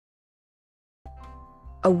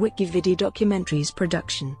a WikiVidi documentaries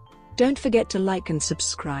production. Don't forget to like and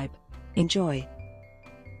subscribe. Enjoy.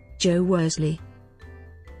 Joe Worsley.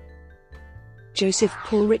 Joseph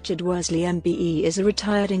Paul Richard Worsley MBE is a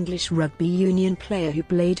retired English rugby union player who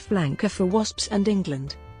played flanker for Wasps and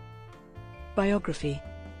England. Biography.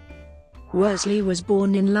 Worsley was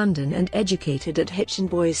born in London and educated at Hitchin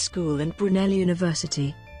Boys' School and Brunel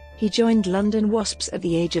University. He joined London Wasps at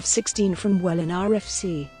the age of 16 from Welwyn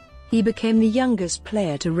RFC. He became the youngest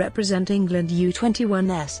player to represent England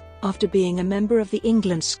U21s, after being a member of the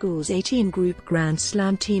England Schools 18 Group Grand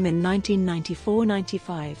Slam team in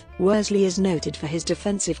 1994-95. Worsley is noted for his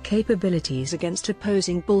defensive capabilities against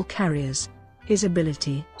opposing ball carriers. His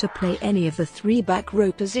ability to play any of the three back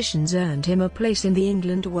row positions earned him a place in the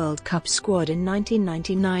England World Cup squad in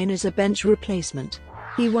 1999 as a bench replacement.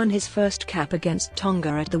 He won his first cap against Tonga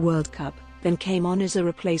at the World Cup, then came on as a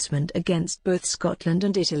replacement against both Scotland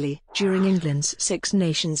and Italy during England's Six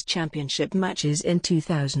Nations Championship matches in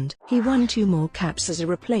 2000. He won 2 more caps as a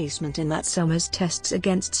replacement in that summer's tests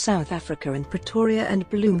against South Africa in Pretoria and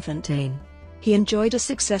Bloemfontein. He enjoyed a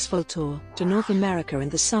successful tour to North America in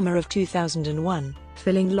the summer of 2001,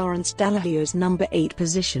 filling Lawrence Dallaglio's number 8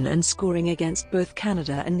 position and scoring against both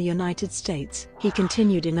Canada and the United States. He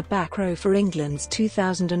continued in the back row for England's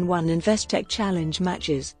 2001 Investec Challenge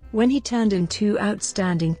matches, when he turned in 2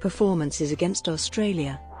 outstanding performances against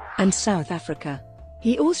Australia and South Africa.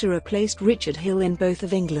 He also replaced Richard Hill in both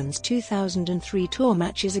of England's 2003 tour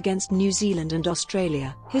matches against New Zealand and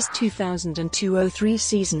Australia. His 2002-03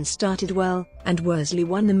 season started well, and Worsley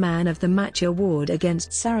won the Man of the Match award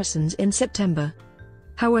against Saracens in September.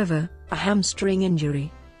 However, a hamstring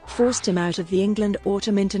injury forced him out of the England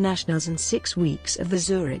Autumn Internationals and 6 weeks of the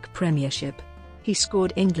Zurich Premiership. He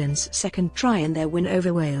scored England's second try in their win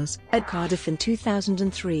over Wales at Cardiff in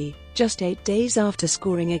 2003, just 8 days after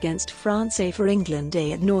scoring against France for England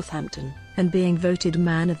at Northampton, and being voted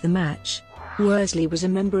Man of the Match. Worsley was a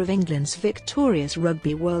member of England's victorious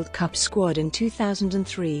Rugby World Cup squad in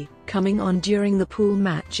 2003, coming on during the pool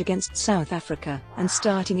match against South Africa and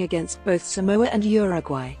starting against both Samoa and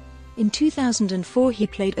Uruguay. In 2004 he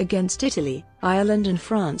played against Italy, Ireland and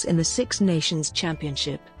France in the Six Nations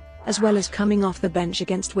Championship, as well as coming off the bench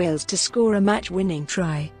against Wales to score a match-winning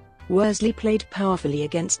try. Worsley played powerfully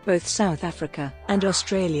against both South Africa and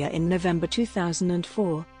Australia in November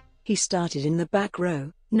 2004. He started in the back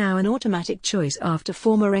row, now an automatic choice after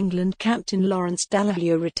former England captain Lawrence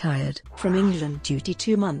Dallaglio retired from England duty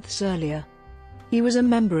 2 months earlier. He was a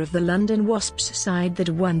member of the London Wasps side that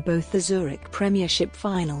won both the Zurich Premiership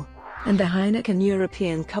final and the Heineken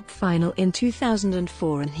European Cup final in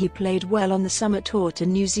 2004, and he played well on the summer tour to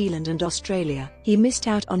New Zealand and Australia. He missed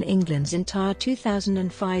out on England's entire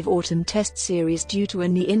 2005 autumn test series due to a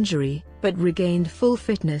knee injury, but regained full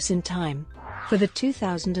fitness in time for the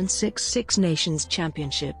 2006 Six Nations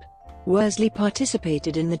Championship. Worsley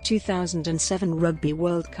participated in the 2007 Rugby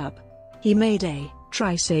World Cup. He made a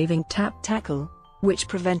try-saving tap tackle, which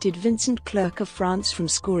prevented Vincent Clerc of France from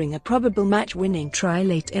scoring a probable match-winning try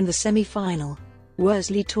late in the semi-final.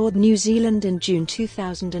 Worsley toured New Zealand in June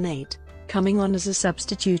 2008, coming on as a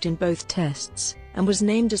substitute in both tests, and was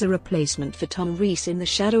named as a replacement for Tom Rees in the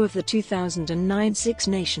shadow of the 2009 Six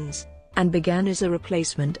Nations, and began as a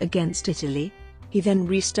replacement against Italy. He then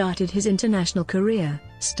restarted his international career,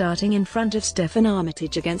 starting in front of Steffan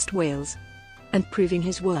Armitage against Wales, and proving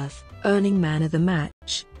his worth, earning Man of the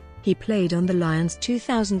Match. He played on the Lions'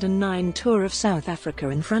 2009 tour of South Africa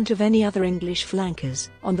in front of any other English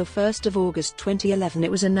flankers. On the 1st of August 2011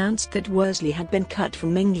 it was announced that Worsley had been cut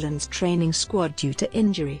from England's training squad due to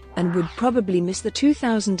injury and would probably miss the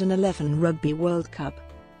 2011 Rugby World Cup.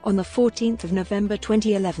 On the 14th of November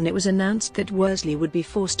 2011 it was announced that Worsley would be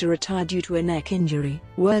forced to retire due to a neck injury.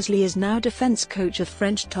 Worsley is now defence coach of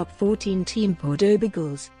French top 14 team Bordeaux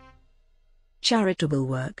Beagles. Charitable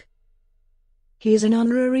work. He is an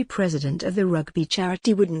honorary president of the rugby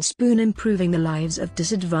charity Wooden Spoon, improving the lives of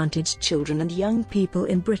disadvantaged children and young people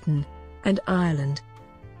in Britain and Ireland.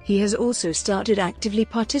 He has also started actively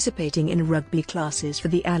participating in rugby classes for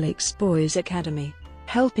the Alex Boys Academy,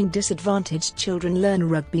 helping disadvantaged children learn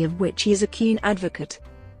rugby, of which he is a keen advocate.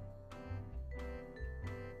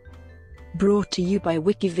 Brought to you by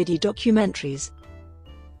WikiVidi Documentaries.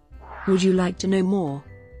 Would you like to know more?